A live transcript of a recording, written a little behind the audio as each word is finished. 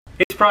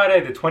It's Friday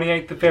the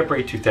 28th of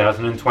February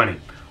 2020.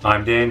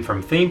 I'm Dan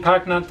from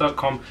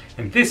ThemeParkNut.com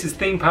and this is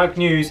Theme Park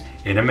News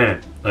in a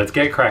minute. Let's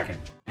get cracking.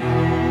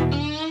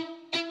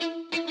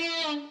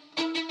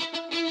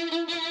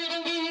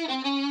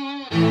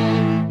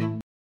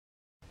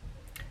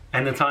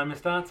 And the timer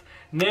starts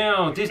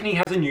now. Disney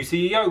has a new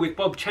CEO with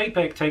Bob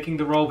Chapek taking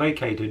the role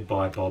vacated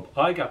by Bob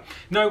Iger.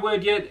 No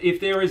word yet if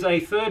there is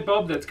a third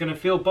Bob that's going to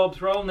fill Bob's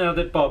role now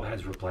that Bob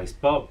has replaced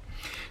Bob.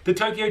 The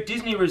Tokyo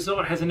Disney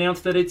Resort has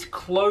announced that it's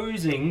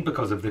closing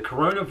because of the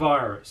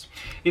coronavirus.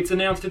 It's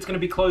announced it's going to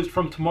be closed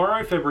from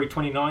tomorrow, February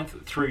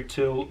 29th, through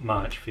till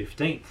March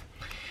 15th.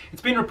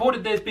 It's been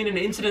reported there's been an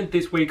incident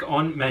this week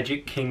on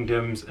Magic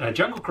Kingdom's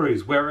Jungle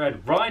Cruise where a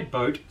ride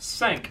boat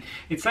sank.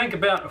 It sank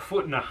about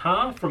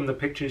 1.5 feet from the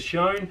pictures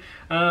shown,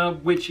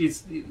 which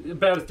is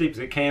about as deep as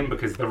it can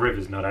because the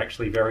river's not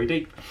actually very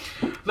deep.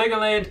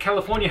 Legoland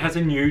California has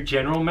a new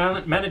general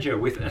manager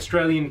with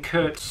Australian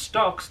Kurt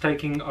Stocks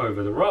taking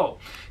over the role.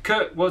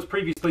 Kurt was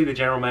previously the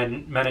general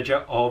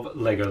manager of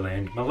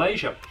Legoland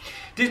Malaysia.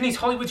 Disney's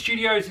Hollywood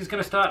Studios is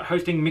going to start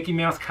hosting Mickey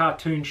Mouse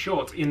cartoon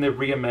shorts in the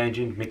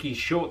reimagined Mickey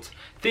Shorts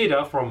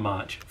Theatre from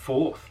March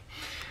 4th.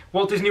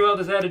 Walt Disney World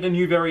has added a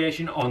new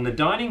variation on the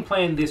dining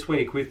plan this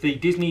week with the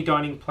Disney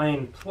Dining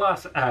Plan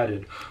Plus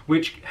added,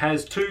 which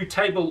has 2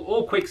 table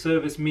or quick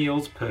service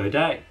meals per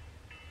day.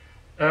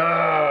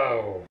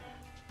 Oh!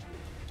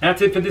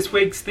 That's it for this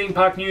week's Theme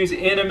Park News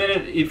in a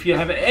minute. If you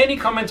have any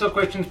comments or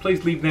questions,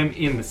 please leave them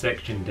in the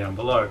section down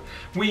below.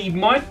 We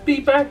might be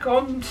back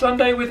on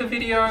Sunday with a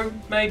video,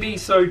 maybe,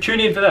 so tune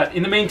in for that.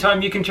 In the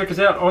meantime, you can check us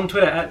out on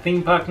Twitter at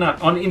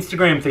ThemeParkNut, on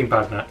Instagram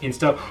ThemeParkNut,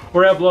 Insta,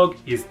 or our blog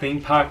is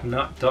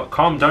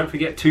ThemeParkNut.com. Don't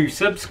forget to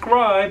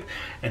subscribe,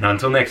 and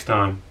until next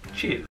time, cheers.